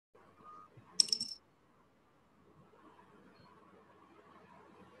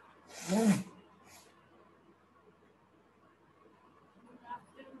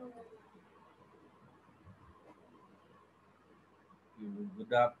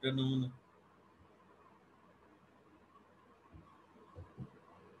Good afternoon.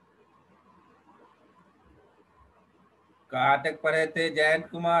 कहाँ तक पढ़े थे जयंत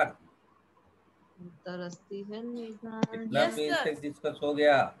कुमार? तरसती है निगाह। कितना यस पेज सर। तक डिस्कस हो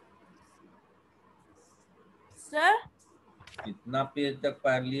गया? सर कितना पेज तक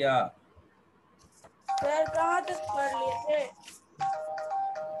पढ़ लिया? सर कहाँ तक पढ़ लिए थे?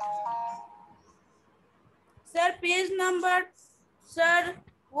 सर पेज नंबर, सर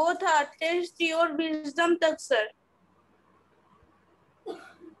वो था टेस्ट योर विजडम तक सर।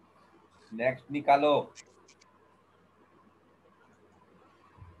 नेक्स्ट निकालो।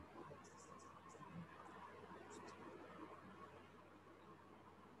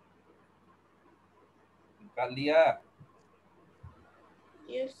 निकाल लिया?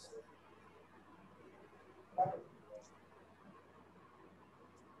 यस।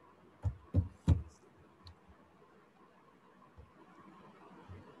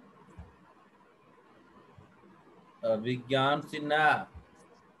 विज्ञान सिन्हा।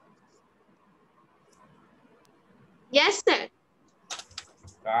 Yes sir.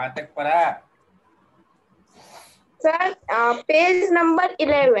 कहाँ तक पढ़ा? Sir page number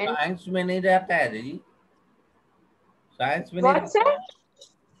 11। साइंस में नहीं रहता है जी, साइंस में नहीं व्हाट रहता सर? है।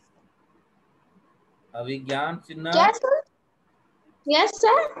 अभिज्ञान सिन्हा। क्या सर? Yes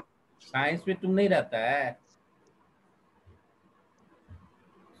sir. साइंस में तुम नहीं रहता है?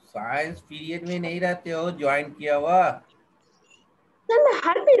 साइंस पीरियड में नहीं रहते हो ज्वाइन किया हुआ सर मैं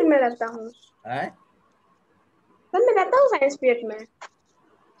हर पीरियड में रहता हूँ। है? सर मैं रहता हूँ साइंस पीरियड में।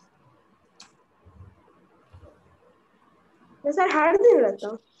 मैं सर हर दिन रहता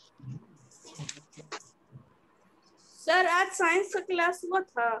हूँ। सर आज साइंस का क्लास हुआ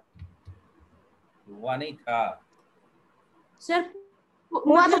था? हुआ नहीं था। सर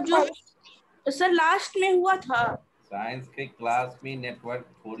हुआ मतलब था। जो सर लास्ट में हुआ था। साइंस के क्लास में नेटवर्क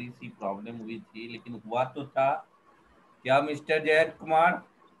थोड़ी सी प्रॉब्लम हुई थी, लेकिन हुआ तो था। क्या मिस्टर जयंत कुमार?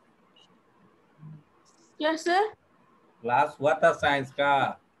 क्या सर? क्लास हुआ था साइंस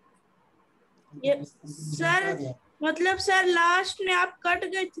का? ये सर मतलब सर लास्ट में आप कट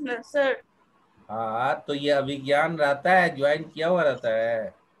गए थे ना सर। हाँ, तो ये अभिज्ञान रहता है, ज्वाइन किया हुआ रहता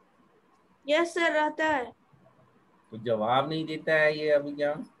है। यस सर रहता है। तो जवाब नहीं देता है ये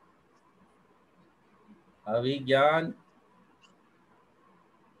अभिज्ञान। अभिज्ञान।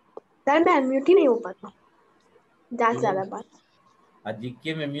 सर मैं अनम्यूट ही नहीं हो पाता ज्यादा से ज्यादा बात।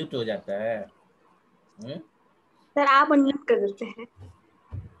 जीके में म्यूट हो जाता है। सर आप अनम्यूट कर देते हैं।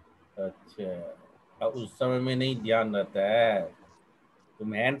 अच्छा, अब उस समय में नहीं ध्यान रहता है।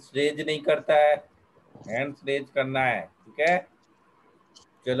 तुम हैंड्स रेज नहीं करता है, हैंड्स रेज करना है, ठीक है?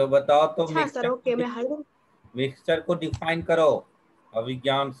 चलो बताओ तो अच्छा सर ओके मैं हर दिन। मिक्सचर को डिफाइन करो।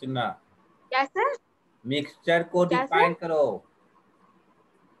 अभिज्ञान सिन्हा, क्या सर? मिक्सचर को क्या डिफाइन सर? करो।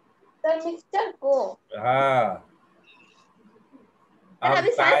 सर मिक्सचर को। हाँ। सर अब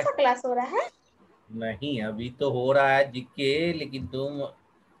अभी साइंस का क्लास हो रहा है? नहीं, अभी तो हो रहा है जीके, लेकिन तुम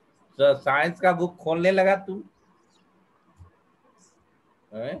साइंस का बुक खोलने लगा तू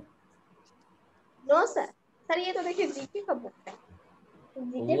हैं? No sir. सर ये तो देखिए जीके का बुक है।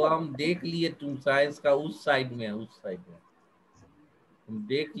 जीके वो का हम बुक है। देख लिए, तुम साइंस का उस साइड में है, उस साइड में तुम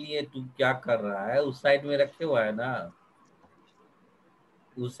देख लिए तू क्या कर रहा है, उस साइड में रखे हुआ है ना,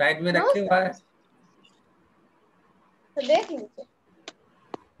 उस साइड में नो रखे सर। हुआ है। तो देख लीजिए।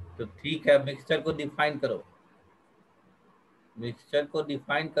 तो ठीक है, मिक्सचर को डिफाइन करो, मिक्सचर को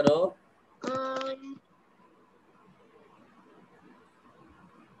डिफाइन करो। अम्म,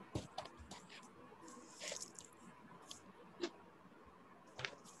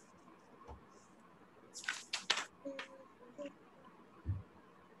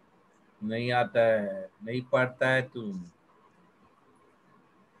 नहीं आता है, नहीं पढ़ता है तुम।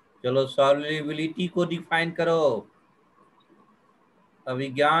 चलो सॉल्युबिलिटी को डिफाइन करो।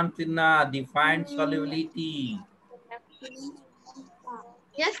 अभिज्ञान Sinha, defined solubility.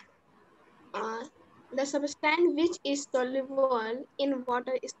 yes. The substance which is soluble in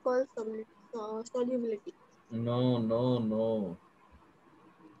water is called solubility. No no no,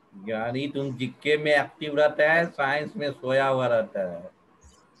 ज्ञानी तुम जिक्के में एक्टिव रहता है, साइंस में सोया हुआ रहता है।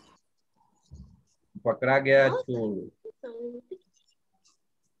 पकड़ा गया No sir. चोर।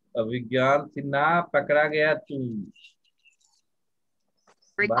 अभिज्ञान सिन्हा, पकड़ा गया तुम।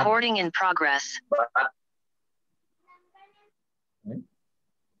 Recording in progress.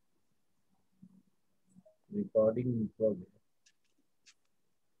 Recording in progress.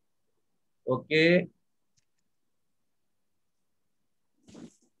 Okay,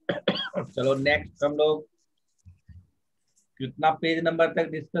 चलो नेक्स्ट हम लोग कितना पेज नंबर तक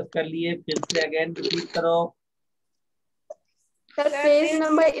डिस्कस कर लिए, फिर से अगेन रिपीट करो। सर पेज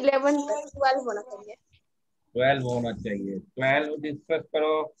नंबर 11 12 होना चाहिए। 12 होना चाहिए। 12 डिस्कस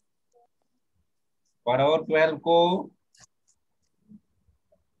करो, पढ़ो 12 को।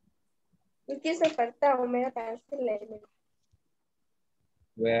 क्योंकि से पढ़ता हूँ, मेरा पेंसिल ले ले।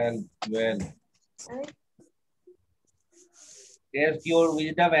 12 टेस्ट योर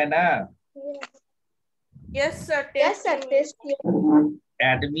विजडम है ना। Yes sir, yes sir, test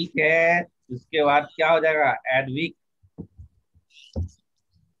एडमिक है, उसके बाद क्या हो जाएगा? एडविक।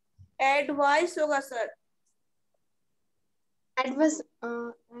 एडवाइस होगा सर। एडवर्स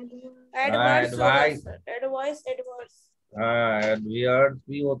एडवर्स होगा एडवाइस। सर। Advice, adverse. हाँ, एडवर्स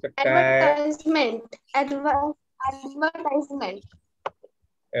भी हो सकता है। एडवर्टाइजमेंट, एडवर्टाइजमेंट,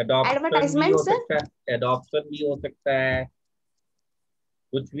 एडॉप्शन भी एडवर्टाइजमेंट हो सर। सकता है। एडॉप्शन भी हो सकता है।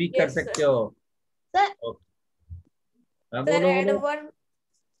 कुछ भी कर यस सकते सर। हो। सर हाँ, सर बोलो बोलो। एडवर्ड,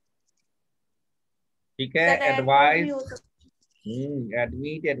 ठीक है। सर एडवर्ड भी एडवाइस, हो सकता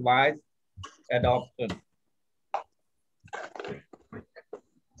एडमिट, एडवाइस, एडॉप्शन।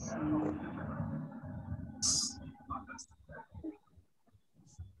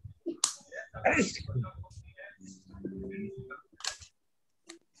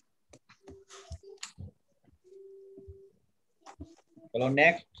 चलो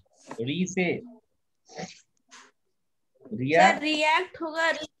नेक्स्ट, री से। रिया, सर रिएक्ट होगा,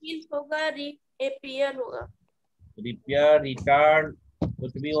 रिफिल होगा, रीअपियर होगा। रिपेयर, रिटर्न,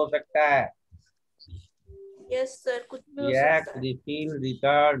 कुछ भी हो सकता है। यस सर, कुछ भी हो रिएक्ट, सकता है। रिफिल,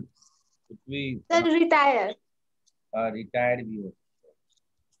 रिटर्न, कुछ भी। सर रिटायर, रिटायर्ड भी हो।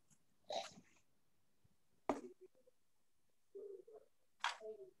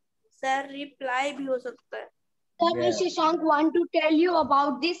 सर रिप्लाई भी हो सकता है। Sir, Yes. Mr. Shank want to tell you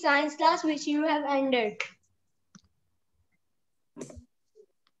about the science class which you have ended.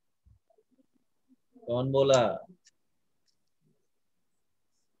 कौन बोला?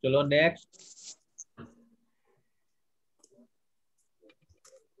 चलो नेक्स्ट।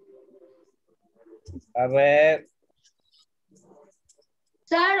 अब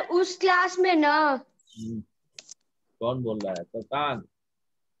सर उस क्लास में ना। कौन बोल रहा है? शशांक।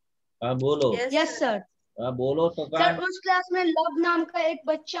 हाँ बोलो। Yes sir. हाँ बोलो सर शशांक। उस क्लास में लव नाम का एक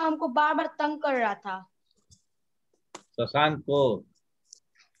बच्चा हमको बार बार तंग कर रहा था। शशांक को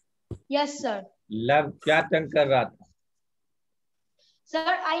यस सर। लव क्या तंग कर रहा था? सर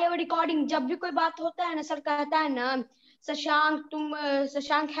आई हैव रिकॉर्डिंग, जब भी कोई बात होता है ना सर कहता है ना शशांक तुम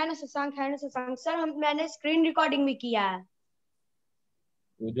शशांक है ना, शशांक है ना, शशांक। सर मैंने स्क्रीन रिकॉर्डिंग भी किया है।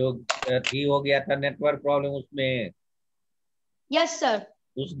 वो जो थी हो गया था नेटवर्क प्रॉब्लम, उसमें यस सर।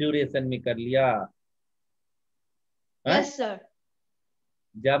 उस ड्यूरेशन में कर लिया। हाँ? Yes sir.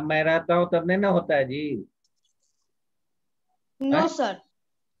 जब मैं रहता हूँ तब नहीं ना होता है जी। नो हाँ? सर,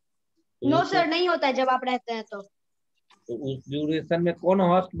 तो नो उस सर नहीं होता है जब आप रहते हैं तो। उस ड्यूरेशन में कौन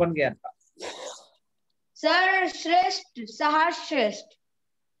होस्ट बन गया था? सर श्रेष्ठ, सहार श्रेष्ठ।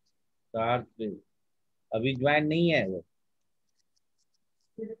 सार से। अभी ज्वाइन नहीं है वो?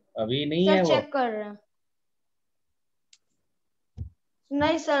 अभी नहीं है सर वो? चेक कर रहे हैं।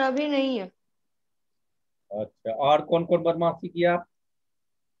 नहीं सर अभी नहीं है। अच्छा, और कौन कौन बदमाशी किया?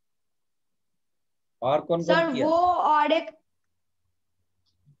 और कौन कौन सर किया? वो और एक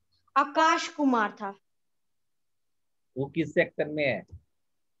आकाश कुमार था। वो किस सेक्टर में है?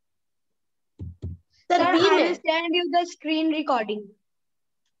 सर सर बी आई में, will send you the screen recording.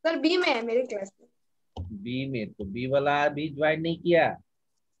 Sir B में है मेरे क्लास में। बी में? तो बी वाला अभी ज्वाइन नहीं किया।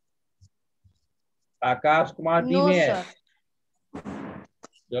 आकाश कुमार बी नो में है। सर।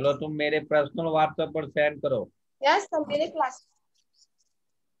 चलो तुम मेरे पर्सनल व्हाट्सएप पर सेंड करो। यस सर, मेरे क्लास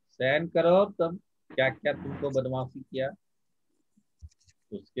सेंड करो तब क्या क्या तुमको बदमाशी किया,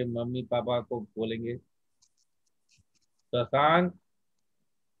 उसके मम्मी पापा को बोलेंगे। शशांक,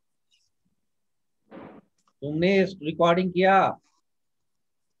 तुमने रिकॉर्डिंग किया?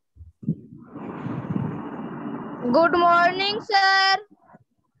 Good morning sir.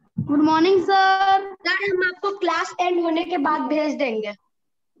 Good morning sir. Sir हम आपको क्लास एंड होने के बाद भेज देंगे।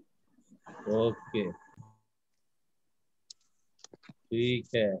 ओके,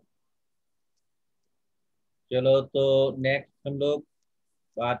 ठीक है। चलो तो नेक्स्ट हम लोग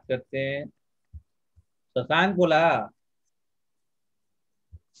बात करते हैं। शशांक बोला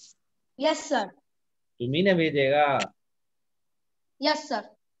यस सर। तुम्ही ने भेजेगा? Yes sir.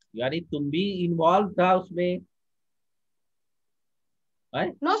 यानी तुम भी इन्वॉल्व था उसमें? है?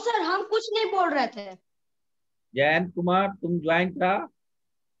 नो सर हम कुछ नहीं बोल रहे थे। जयंत कुमार, तुम ज्वाइन था?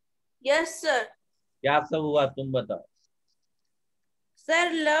 Yes sir. क्या सब हुआ तुम बताओ।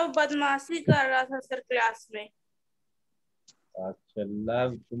 सर लव बदमाशी कर रहा था सर क्लास में। अच्छा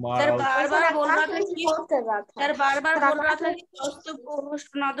लव कुमार सर और बार बार बोल रहा था कि होस्ट कर रहा था सर बार बार सर, बोल रहा आकाश था कि कौस्तुभ को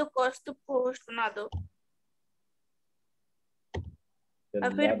होस्ट बना दो, कौस्तुभ को होस्ट बना दो,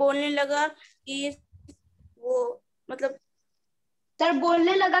 और फिर लव बोलने लगा कि वो मतलब सर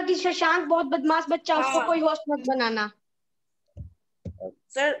बोलने लगा कि शशांक बहुत बदमाश बच्चा, उसको हाँ कोई होस्ट मत बनाना।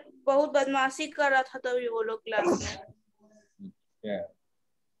 सर बहुत बदमाशी कर रहा था तभी वो लोग क्लास में। क्या?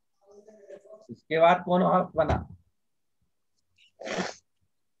 इसके बाद कौन होस्ट बना?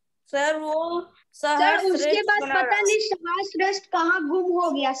 सर वो सर सहर्ष उसके श्रेष्ठ बाद बना पता रहा। नहीं सहर्ष श्रेष्ठ कहाँ गुम हो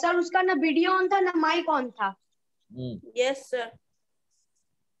गया सर, उसका ना वीडियो ऑन था ना माइक ऑन था। Yes sir.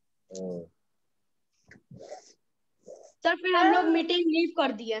 ओ, सर फिर हम लोग मीटिंग लीव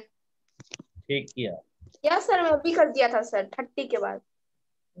कर दिए। ठीक किया। यस सर, मैं भी कर दिया था सर 30 के बाद।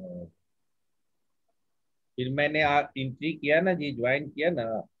 ओ, फिर मैंने एंट्री किया ना जी, ज्वाइन किया ना,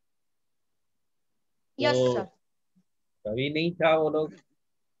 यस तो सर। तभी नहीं था वो लोग,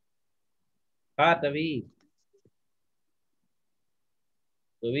 था तभी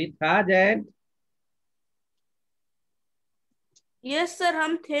तभी था जैन। यस सर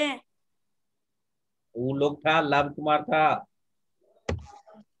हम थे। वो लोग था, लव कुमार था।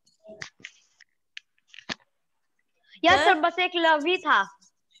 यस सर सर, बस एक लव ही था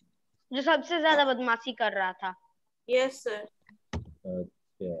जो सबसे ज्यादा बदमाशी कर रहा था। Yes sir.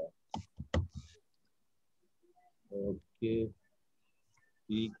 अच्छा ओके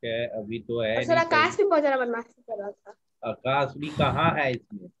ठीक है, अभी तो है और सर नहीं आकाश कहीं। भी बहुत ज्यादा बदमाशी कर रहा था। आकाश भी कहाँ है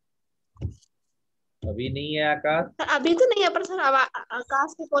इसमें? अभी नहीं है आकाश। सर अभी तो नहीं है, पर सर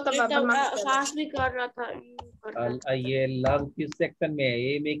आकाश भी बहुत नहीं तब बदमाशी कर रहा आकाश भी कर रहा था, कर रहा था। ये लव किस सेक्शन में है,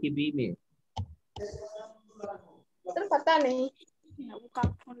 ए में कि बी में? सर पता नहीं। वो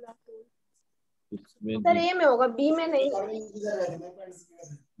काम फोन ला तो। इसमें सर ए में होगा, बी में नहीं है।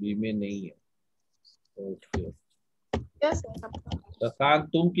 बी में नहीं है। ओके यस सर आपका। शशांक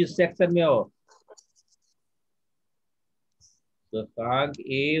तुम किस सेक्शन में हो? शशांक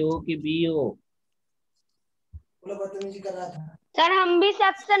ए हो कि बी हो? सर हम भी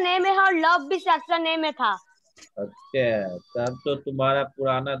सेक्शन ए में है और लव भी सेक्शन ए में था। अच्छा तब तो तुम्हारा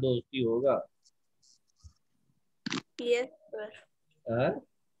पुराना दोस्ती होगा। Yes sir. हाँ?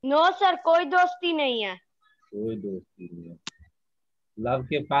 नो सर, कोई दोस्ती नहीं है। कोई दोस्ती नहीं है। लव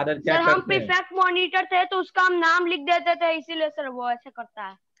के फादर क्या सर हम करते हैं? प्रीफेक्ट मॉनिटर थे तो उसका हम नाम लिख देते थे, इसीलिए सर वो ऐसे करता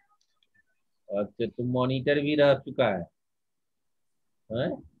है। अच्छा तुम मॉनिटर भी रह चुका है, हैं?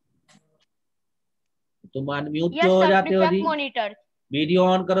 तुम अनम्यूट क्यों यस हो सर, जाते हो जी? Prefect monitor. वीडियो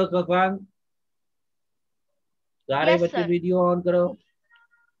ऑन करो शशांक, सारे यस बच्चे सर। वीडियो ऑन करो।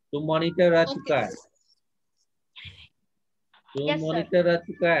 तुम मॉनिटर रह चुका है, तुम यस सर। मॉनिटर रह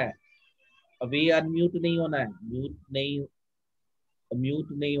चुका है। अभी अनम्यूट नहीं होना है, म्यूट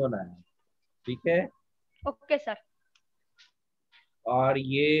नहीं होना है, ठीक है? Okay sir. और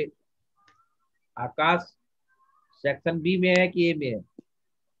ये आकाश सेक्शन बी में है कि ए में है?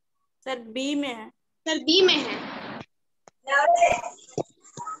 सर बी में है। सर बी में है।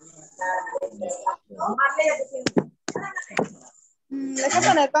 ऐसा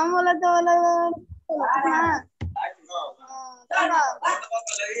तो कम बोला तो वाला हाँ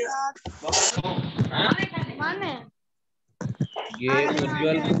माने ये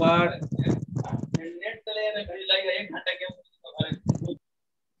उज्जवल कुमार,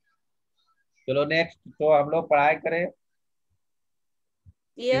 चलो नेक्स्ट तो हम लोग पढ़ाई करें।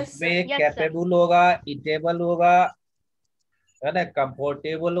 Yes sir. इसमें यस सर। कैपेबल होगा, इटेबल होगा, है ना,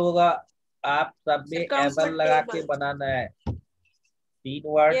 कंफर्टेबल होगा। आप सब में सर एबल लगा के कंफर्टेबल। बनाना है। 3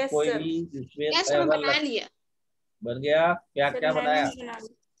 वर्ड यस कोई सर। भी जिसमें यस सर मैं एबल बना लिया। बन गया। क्या सर क्या मैंने बनाया? भी बना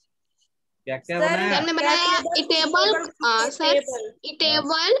लिया। क्या क्या सर बनाया? सर ने बनाया इटेबल। Sir table.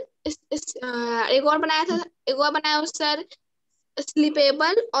 इटेबल। एक और बनाया था, एक और बनाया सर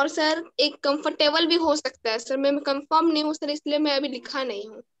स्लीपेबल। और सर एक कंफर्टेबल भी हो सकता है सर, मैं कंफर्म नहीं हूँ सर, इसलिए मैं अभी लिखा नहीं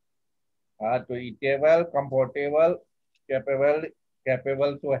हूँ। हाँ तो इटेबल, कंफर्टेबल, कैपेबल,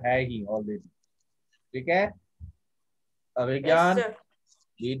 कैपेबल तो है ही ऑलरेडी, ठीक है? Yes Abhijnana sir.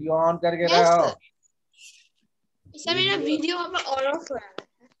 Video on करके यस रहो। सर। सर मेरा वीडियो अब ऑन ऑफ हो रहा है,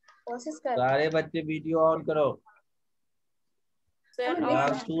 कोशिश कर। सारे बच्चे वीडियो ऑन करो। सर ऑन है।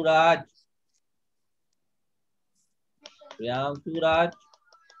 प्रियांशु राज, प्रियांशु राज,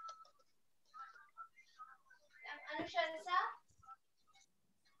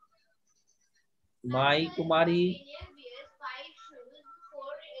 माई कुमारी,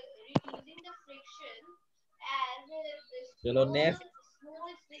 चलो नेक्स्ट।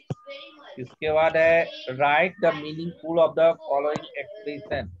 इसके बाद है right the meaningful of the following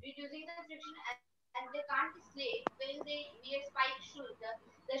expression.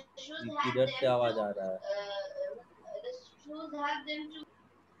 किधर से आवाज आ रहा है?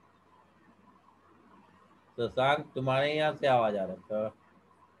 शशांक तुम्हारे यहाँ से आवाज आ रहा था।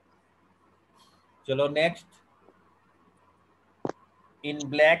 चलो next, in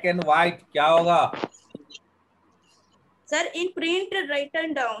black and white क्या होगा? Sir in print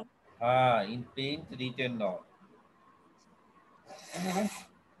written down. हाँ, इन प्रिंट रिटन डाउन।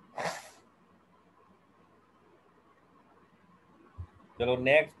 चलो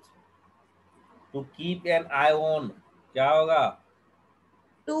next, to keep an I on क्या होगा?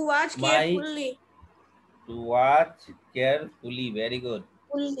 To watch carefully. To watch carefully, very good.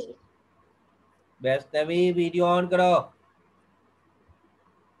 Fully. Vaishnavi video on करो।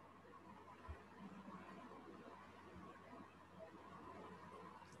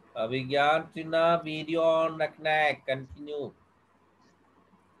 अभिज्ञान Sinha video on रखना है, continue.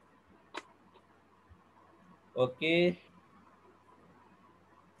 Okay,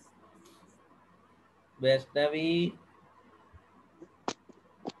 Vaishnavi,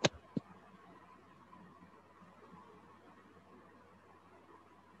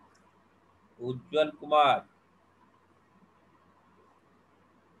 उज्जवल कुमार,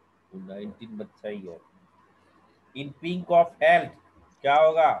 19 बच्चा ही है। इन पिंक ऑफ हेल्थ क्या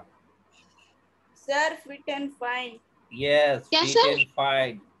होगा? Sir fit and fine. Yes, क्या fit sir? And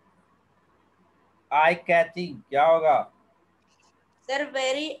fine. Eye catching क्या होगा? Sir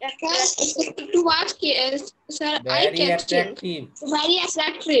very attractive. To watch, sir, eye very catching. Attractive. Very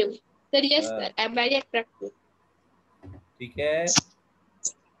attractive. Sir, yes, हाँ। sir. I'm very attractive. ठीक है।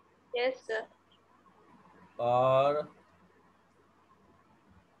 Yes sir. और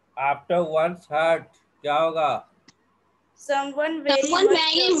after once hurt क्या होगा? Someone very Someone much.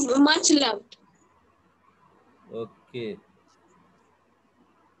 very much loved. Okay,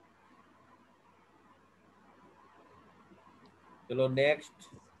 चलो next,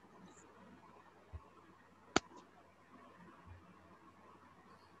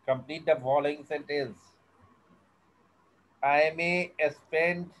 complete the following sentence. I may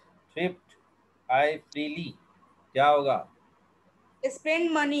spend thrift I freely क्या होगा?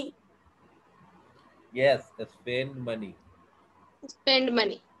 Spend money. Yes, spend money. Spend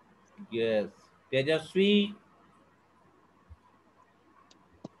money. Yes. तेजस्वी,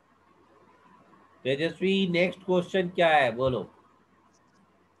 तेजस्वी next question क्या है बोलो?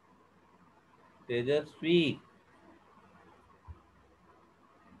 तेजस्वी,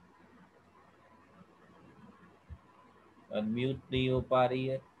 unmute नहीं हो पा रही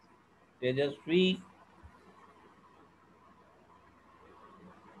है तेजस्वी।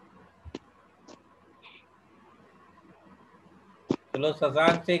 चलो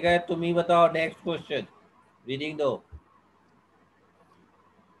शशांक से गए, तुम ही बताओ नेक्स्ट क्वेश्चन, रीडिंग दो।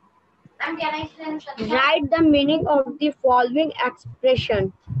 Write the meaning of the following expression.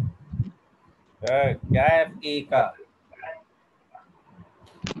 क्या है ए का?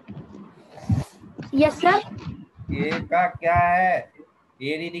 Yes, sir. ए का क्या है?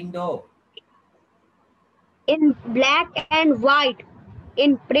 ए रीडिंग दो। In black and white.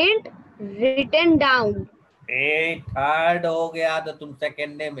 In print, written down. A third हो गया तो तुम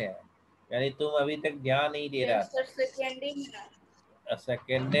सेकेंड में है, यानी तुम अभी तक ध्यान नहीं दे रहा। सर सेकेंडिंग है।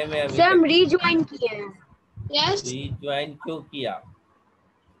 सेकेंड में अभी सर हम तक rejoin किए हैं। Yes. रीज्वाइन क्यों किया?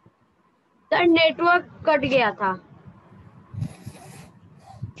 सर नेटवर्क कट गया था।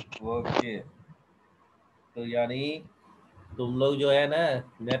 ओके, तो यानी तुम लोग जो है ना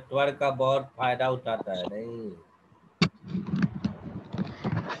नेटवर्क का बहुत फायदा उठाता है नहीं।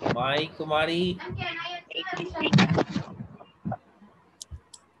 माई कुमारी,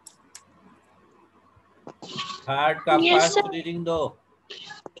 थर्ड का Yes, फर्स्ट sir. रीडिंग दो।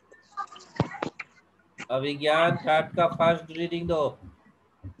 अभिज्ञान थर्ड का फर्स्ट रीडिंग दो।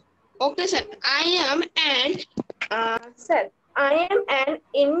 Okay, sir. I am an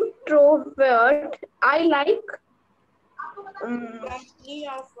introvert. I like company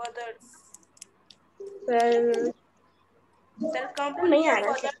of others. sir, sir company नहीं आ ऑफ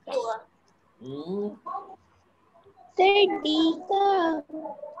रहा अदर्स होगा।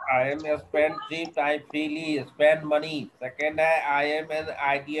 I am a spendthrift, I freely spend money. Second है I am an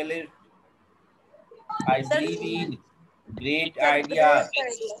idealist, I Sir, believe in great sir ideas. Great idea.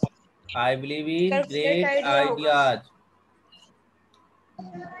 I believe in Sir, great great idea होगा। ideas.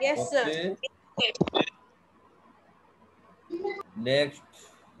 Yes sir. Okay.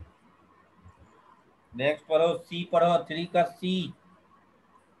 Next पढ़ो, सी पढ़ो, 3 का सी।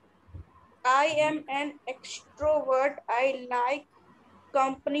 I am an extrovert. I like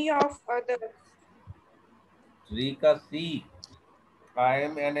company of others. 3 का सी। I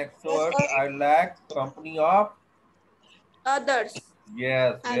am an extrovert, I like company of Others.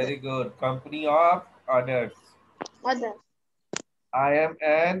 yes, very good, company of others. other. I am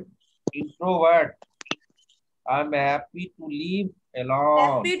an introvert. I'm happy to live alone.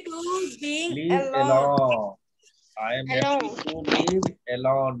 Happy to being Live alone. alone. I am happy Alone. to live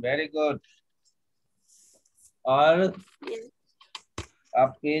alone. Very good. और अब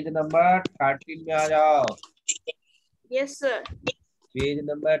page number 13 में आ जाओ. Yes, sir. Page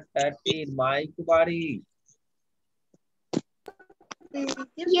number 13. My Kumari.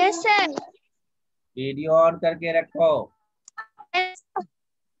 Yes, sir. Video on करके रखो.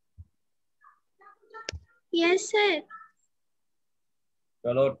 Yes, sir.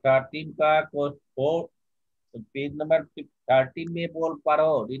 चलो 13 का page number 13 में बोल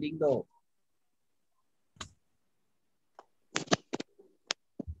पढ़ो. रीडिंग दो.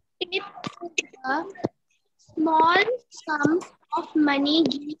 A small sum of money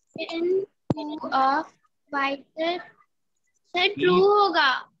given to a vital. Sir, true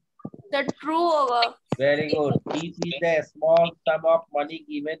होगा. The true होगा. Very good. Thief is the small sum of money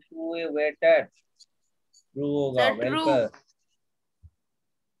given to a waiter. True होगा. The true. Welcome.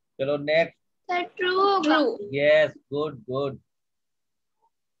 चलो next. Sir, true होगा. Yes, good, good.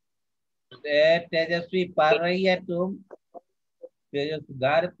 तेजस्वी पढ़ रही है तुम. तेजस्वी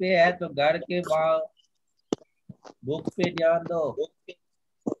घर पे है तो घर के बुक पे ध्यान दो.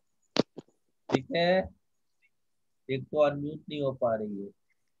 ठीक है. एक तो अनम्यूट नहीं हो पा रही है.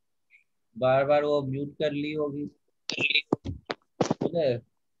 बार बार वो म्यूट कर ली होगी. ठीक है.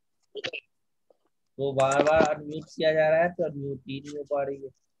 तो बार बार अनम्यूट किया जा रहा है तो अनम्यूट ही नहीं हो पा रही है.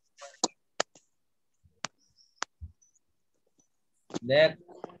 Next.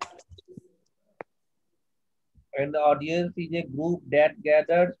 An audience is a group that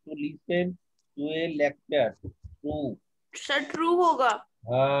gathers to listen to a lecture. True. Sir, true होगा.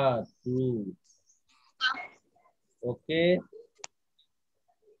 हाँ, true. Okay.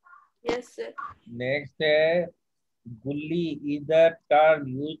 Yes, sir. Next है गुल्ली is the term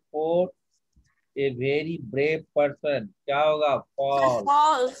used for a very brave person. क्या होगा?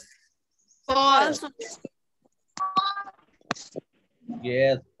 False. False. False.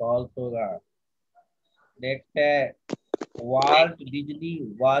 Yes, false होगा. Next है Walt Disney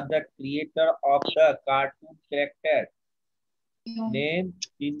was the creator of the cartoon character named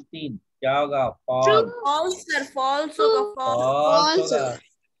Tintin. क्या होगा? False. False, sir. False होगा. False. False होगा.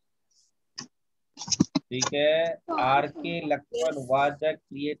 ठीक है. R.K. Lakshman was the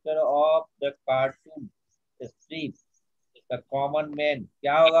creator of the cartoon strip The Common Man.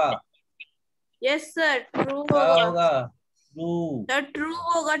 क्या होगा? Yes, sir. True क्या होगा. होगा? True. The true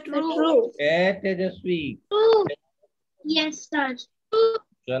होगा. True. तेजस्वी. True. Yes, sir.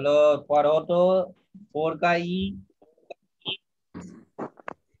 चलो पढ़ो तो 4 का ई.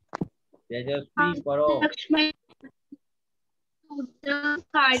 तेजस्वी पढ़ो. Lakshman the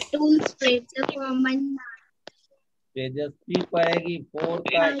cartoon spread the common. तेजस्वी पढ़ेगी 4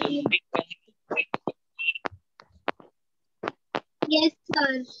 का ई. Yes,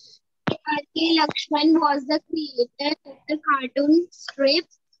 sir. R.K. Lakshman was the creator of the cartoon strip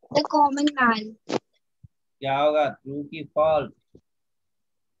The Common Man. क्या होगा? True की false?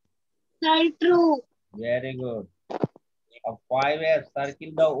 Sir, true. Very good. अब 5 है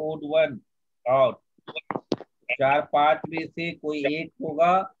circle the odd one out. 4-5 में से कोई एक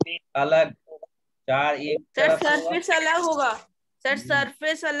होगा अलग. 4 एक Sir, तरफ होगा. surface अलग होगा. Sir,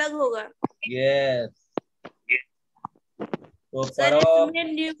 surface अलग होगा. यस. तो Sir, पढ़ो. इसमें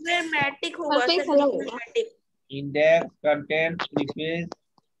न्यूमेरिक होगा. Surface Sir, अलग होगा. Numeric. Index content preface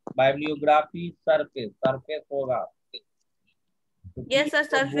बाइब्लियोग्राफी surface. Surface होगा. Yes, sir.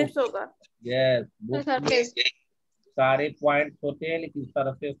 Surface होगा. यस. बुक में Surface. सारे पॉइंट्स होते हैं लेकिन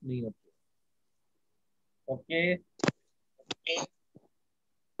सरफेस नहीं होते. ओके.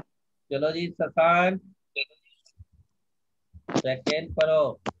 चलो जी शशांक. सेकेंड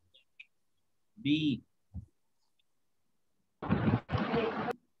पढ़ो. बी.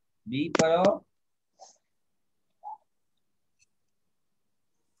 बी पढ़ो.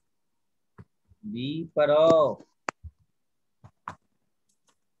 बी पढ़ो.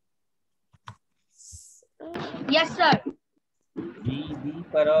 Yes, sir. बी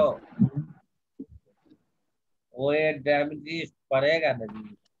पढ़ो. वो ये ड्रामेटिस्ट पढ़ेगा ना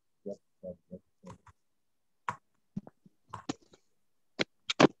जी.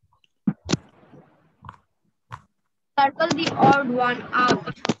 Circle the odd one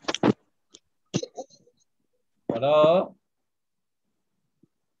out. पढ़ो.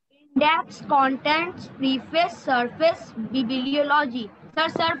 Index, contents, preface, surface, bibliology. Sir,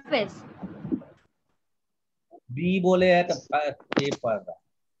 surface. B बोले है तो ए पढ़ रहा.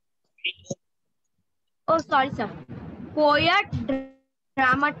 Oh, sorry, sir. Poet,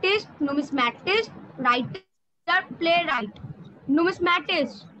 dramatist, numismatist, writer, playwright.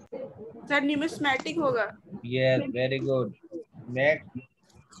 नुमिस्मैटिक्स। Sir numismatic होगा। Yes, very good. नेक्स्ट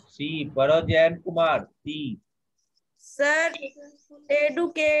सी, पढ़ो जयंत कुमार। सी, sir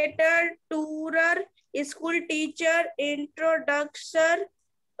educator, tourer, school teacher, introduction,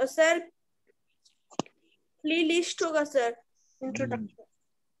 sir plea list होगा sir. Introduction.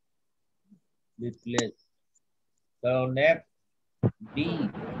 Replace. चलो next D,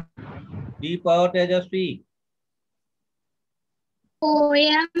 D पढ़ो तेजस्वी।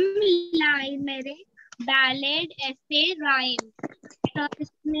 पोयम, लाइमेरिक, बैलेड, एसे, rhyme. तो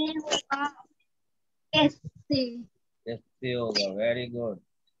इसमें होगा एसे। ऐसे होगा, वेरी गुड।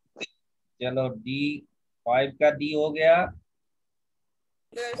 चलो डी, 5 का डी हो गया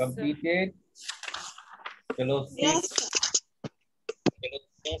कंप्लीटेड। चलो 6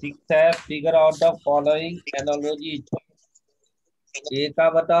 है, figure out the following analogies. ए का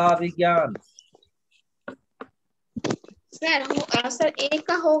बताओ अभिज्ञान। सर ए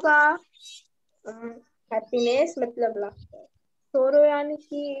का होगा हैप्पीनेस मतलब लाफ्टर, सोरो यानी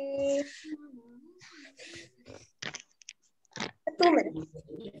कि 2 मिनट।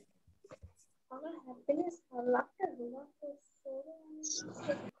 अगर हैप्पीनेस और लाफ्टर होगा तो सोरो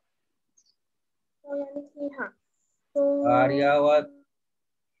यानी कि हाँ तो आर्यावत।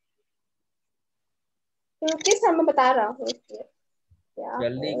 किस समय मैं बता रहा हूँ इसलिए क्या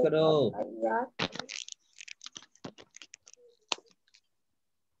जल्दी करो। यार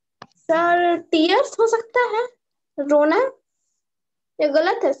सर टीयर्स हो सकता है, रोना। ये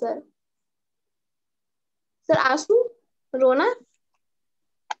गलत है सर। सर आंसू, रोना।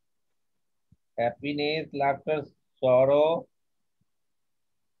 Happiness, laughter, sorrow,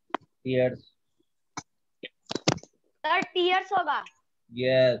 tears. Sir tears होगा।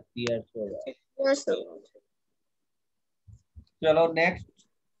 यस, टीयर्स होगा। Yes sir. चलो नेक्स्ट,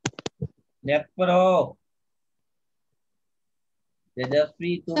 नेक्स्ट पर हो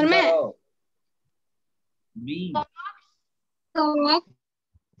तेजस्वी, तुम सर मैं करो। बी, टॉक,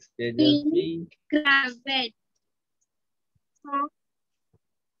 तेजस्वी। क्रावेट।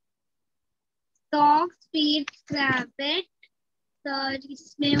 Talk, speed, क्रावेट। सर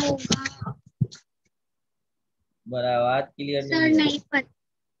इसमें होगा, मेरा आवाज क्लियर सर नहीं है। नहीं पता।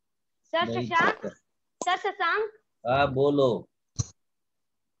 सर नहीं शशांक। पता। सर शशांक। हाँ बोलो,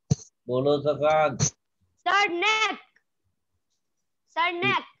 बोलो शशांक। सर नेक। सर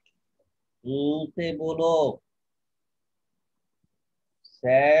नेक। मुंह से बोलो।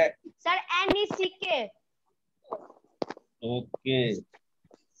 से। Sir NECK। ओके।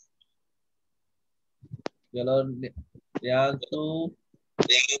 चलो प्रियांशु,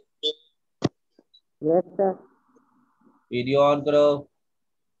 वीडियो ऑन करो।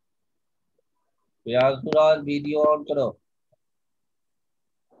 प्रियांशु राज, वीडियो ऑन करो।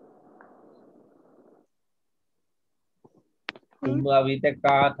 तुम अभी तक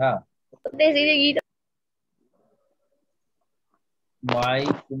कहाँ था? माई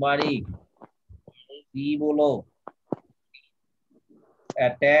कुमारी, सी बोलो।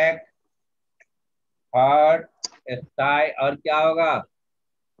 अटैक, हार्ट, स्काई, और क्या होगा?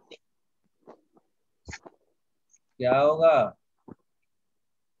 क्या होगा?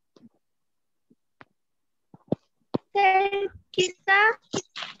 सर किसका?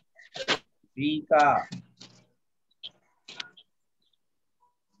 सी का।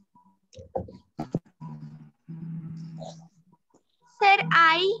 Sir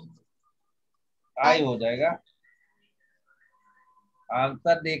I. आई हो जाएगा।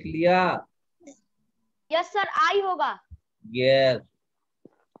 आंसर देख लिया? यस सर आई होगा। यस,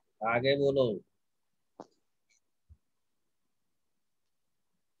 आगे बोलो।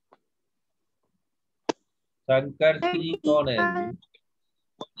 शंकर श्री कौन है जी?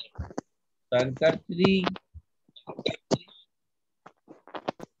 शंकर श्री।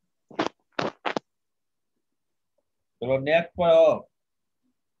 चलो नेक्स्ट पढ़ो।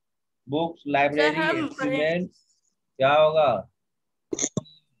 बुक्स, लाइब्रेरी, हम एक्सपेरिमेंट, क्या होगा?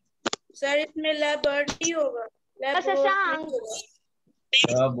 सर इसमें लेबोरेटरी होगा। शशांक।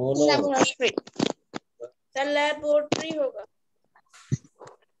 हाँ बोलो। सर लेबोरेटरी होगा।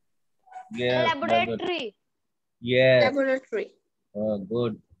 Yes, laboratory. Yes, laboratory.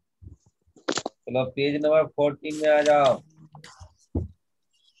 Good. चलो पेज नंबर 14 में आ जाओ।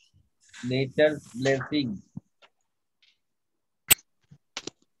 Natures blessing.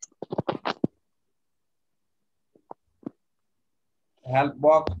 हेल्प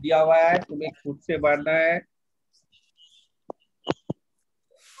बॉक्स दिया हुआ है, तुम्हें खुद से भरना है।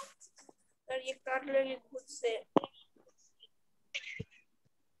 सर ये कर लेंगे खुद से।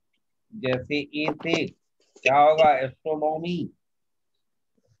 जैसे ए से क्या होगा? एस्ट्रोनॉमी।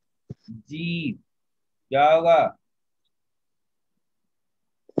 जी क्या होगा?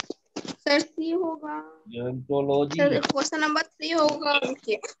 सर सी होगा। इंट्रोलॉजी। सर क्वेश्चन नंबर 3 होगा।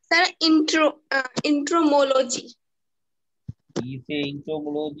 सर इंट्रोमोलॉजी। ई से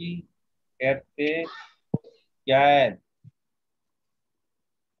इंट्रोमोलॉजी, एच से क्या है,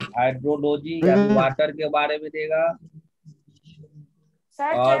 हाइड्रोलॉजी यानी वाटर के बारे में देगा।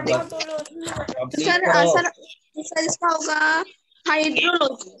 सर और जर्मोटोलॉजी कंप्लीट सर करो। सर इसका होगा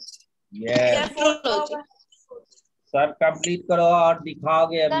hydrology. Yes hydrology. Sir, complete करो और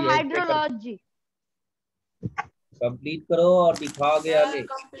दिखाओगे सर अभी। हाइड्रोलॉजी। कंप्लीट करो और दिखाओगे सर अभी।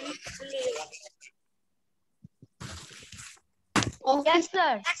 कंप्लीट। Yes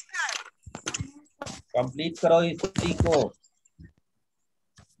sir. कंप्लीट करो हिस्ट्री को,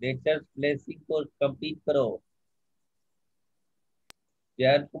 नेचर प्लेसिंग को कंप्लीट करो।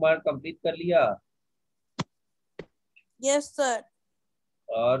 जयंत कुमार कंप्लीट कर लिया? Yes sir.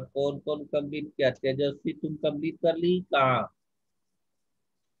 और कौन कौन कंप्लीट किया? तेजस्वी तुम कंप्लीट कर ली? कहाँ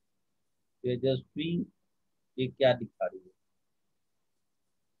तेजस्वी? ये क्या दिखा रही है?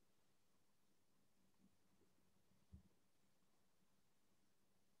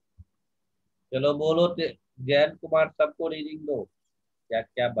 चलो बोलो, जयंत कुमार सबको रीडिंग दो, क्या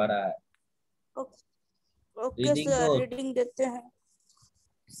क्या भरा है। ओके रीडिंग सर, दो। रीडिंग देते हैं।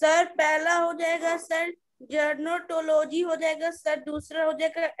 सर पहला हो जाएगा सर जर्नोटोलॉजी हो जाएगा सर, दूसरा हो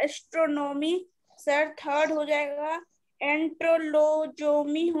जाएगा एस्ट्रोनॉमी सर, थर्ड हो जाएगा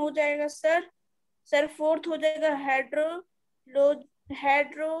एंट्रोलोजोमी हो जाएगा सर फोर्थ हो जाएगा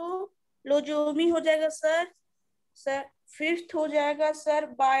हाइड्रोलोजोमी हो जाएगा सर फिफ्थ हो जाएगा सर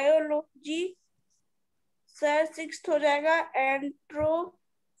बायोलॉजी सर, सिक्स्थ हो जाएगा एंट्रोफोलॉजी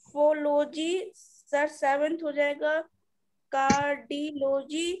सर, सेवेंथ हो जाएगा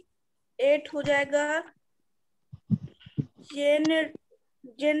कार्डियोलॉजी, एट हो जाएगा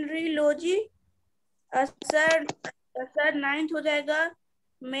जेनरिलॉजी सर नाइन्थ हो जाएगा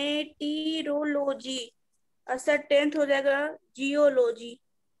मेटीरोलॉजी सर, टेंथ हो जाएगा जियोलॉजी।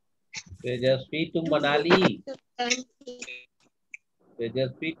 तेजस्वी तुम बना ली?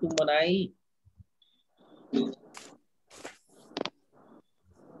 तेजस्वी तुम बनाई?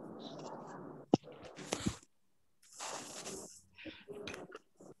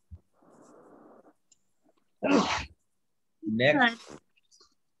 नेक्स्ट।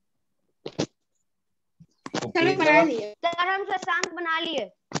 सर बना लिए। सर हम शशांक बना लिए।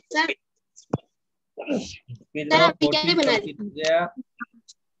 सर फिर 14 कंप्लीट हो गया।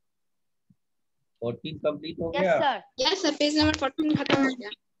 14 कंप्लीट हो यस गया। Sir. Yes sir, page number 14 खत्म हो गया।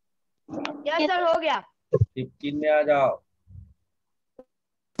 यस सर हो गया। 15 में आ जाओ।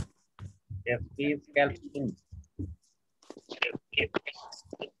 स्पेस कैल्कुलस,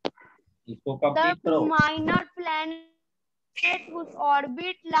 इसको कंप्लीट सर करो। Minor planet whose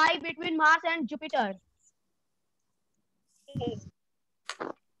orbit lie between Mars and Jupiter.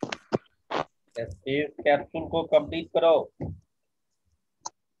 Space capsule को कंप्लीट करो।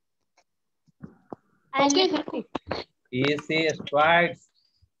 Okay sir. ए से एस्ट्रॉइड्स,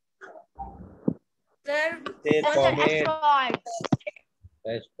 सर से कॉमेट, Asteroid.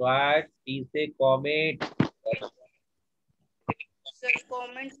 एस्ट्रॉइड, टी से कॉमेट, सर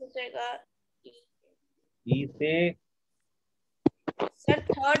कमेंट हो जाएगा ई से सर,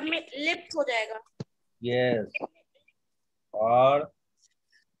 थर्ड में लिफ्ट हो जाएगा यस, और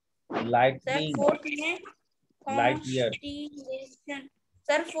सर, लाइटनिंग, फोर्थ में light year, constellation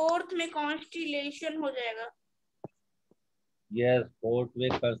sir, fourth में कॉन्स्टिलेशन हो जाएगा। यस, फोर्थ में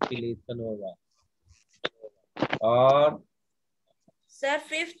कंस्टिलेशन होगा। और सर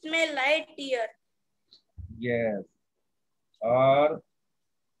फिफ्थ में लाइट ईयर, यस, और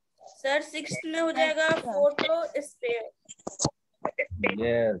सर सिक्स्थ में हो जाएगा फोटोस्फीयर,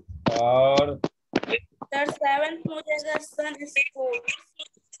 यस, और सर सेवेंथ में हो जाएगा सन स्पॉट।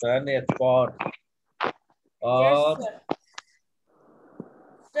 सन स्पॉट, यस और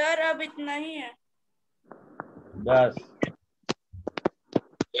सर अब इतना ही है। बस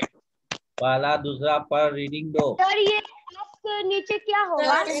पहला दूसरा पर रीडिंग दो। सर ये आपके नीचे क्या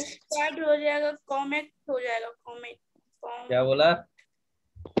होगा? सर एस्ट्रॉइड हो जाएगा, कॉमेट हो जाएगा, कॉमेट। क्या बोला?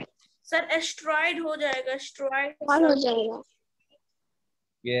 सर एस्ट्रॉइड हो जाएगा, एस्ट्रॉइड हो जाएगा।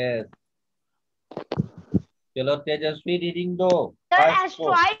 यस, चलो तेजस्वी रीडिंग दो। सर फर्स्ट को।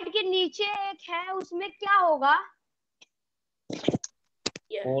 एस्ट्रॉइड के नीचे एक है, उसमें क्या होगा?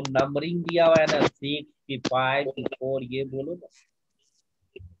 वो नंबरिंग दिया हुआ है ना, 6 की 5 की 4, ये बोलो ना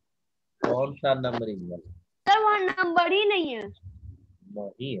कौन सा नंबरिंग वाला? सर वहाँ नंबर ही नहीं है।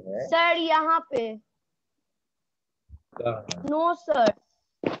 नहीं है सर यहाँ पे कहाँ? No sir.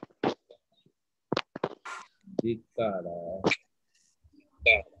 दिख रहा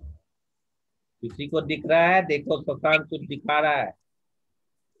है? किसी को दिख रहा है? देखो शशांक कुछ दिखा रहा है।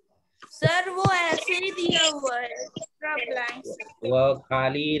 सर वो ऐसे ही दिया हुआ है, एक्स्ट्रा ब्लैंक। वह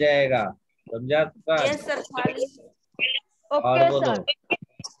खाली ही रहेगा, समझा सुशांत? यस सर, खाली। और ओके बोलो। सर,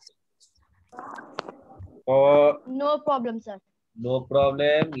 और no problem sir. No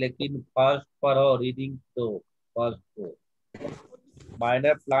problem, लेकिन फर्स्ट पढ़ो, रीडिंग तो फर्स्ट को।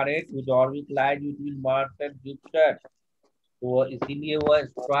 Minor planet which orbit lies between Mars and Jupiter, तो इसीलिए वह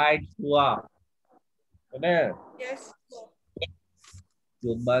स्ट्राइड हुआ है ना। यस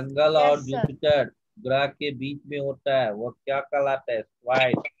जो मंगल Yes, और sir. जुपिटर ग्रह के बीच में होता है वह क्या कहलाता है?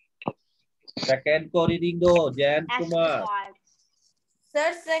 स्ट्राइड। सेकंड को रीडिंग दो, Jayant Kumar. Asteroids.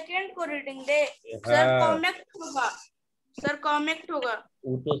 Sir, second को रीडिंग दे। सर हाँ, कॉमेक्ट होगा, सर कॉमेक्ट होगा।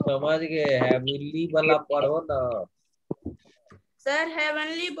 वो तो समझ गए, हेवनली वाला पढ़ो ना। Sir,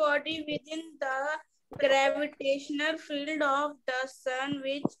 heavenly body within the gravitational field of the sun,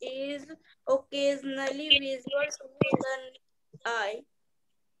 which is occasionally visible to the eye.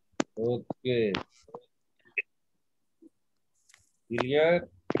 Okay, clear.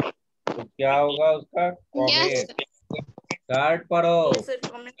 तो क्या होगा उसका? Yes comet. थर्ड पढ़ो, Yes, sir,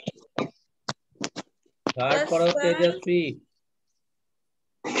 comment. थर्ड पढ़ो The sun Tejashwi.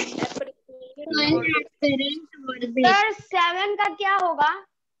 apparent orbit. Sir 7 का क्या होगा?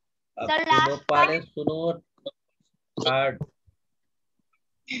 अब सर सुनो, लास्ट का पहले सुनो third.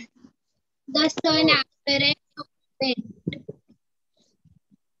 The sun apparent orbit.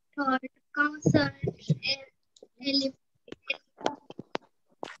 Third का sun ellipse.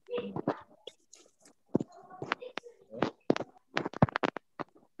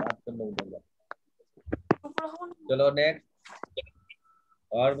 बात कर लो उधर जा। चलो नेक्स्ट,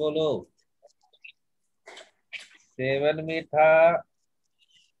 और बोलो। 7 में था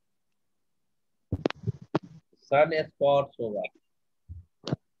सन स्पॉट्स होगा।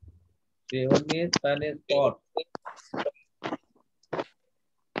 7 में सन स्पॉट्स।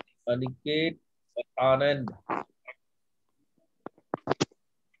 अनिकेत आनंद।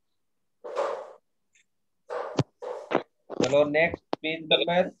 चलो नेक्स्ट, पेज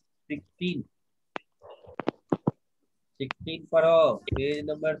नंबर 16। 16 पढ़ो, पेज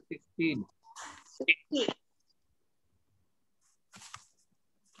नंबर 16।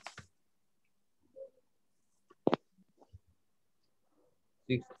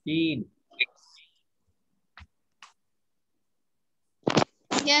 16।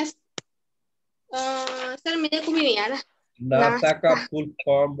 यस सर मेरे को भी नहीं आ रहा। नासा का फुल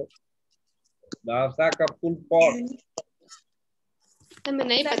फॉर्म, नासा का फुल फॉर्म। सर मैं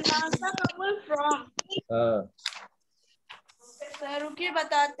नहीं Sir, पता। NASA का full form. हाँ, सर रुकिए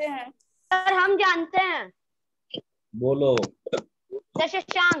बताते हैं। सर हम जानते हैं। बोलो सर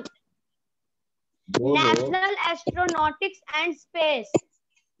शशांक, बोलो, national astronautics and space.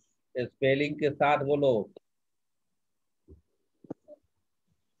 Spelling के साथ बोलो।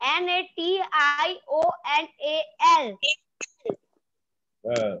 NATIONAL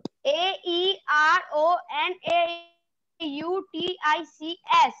हाँ, AERONAUTICS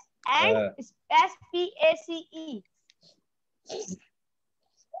and SPACE.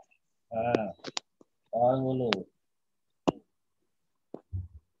 हाँ, और बोलो।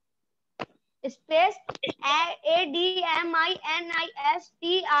 Space ADMINISTRATION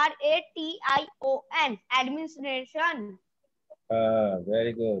administration. हाँ,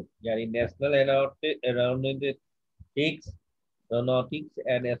 वेरी गुड। यानी national aeronautics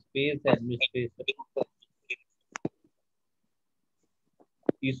and space administration.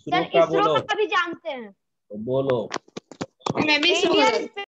 ISRO sir का इसरो बोलो, का भी जानते हैं। बोलो। मैं भी इंडियन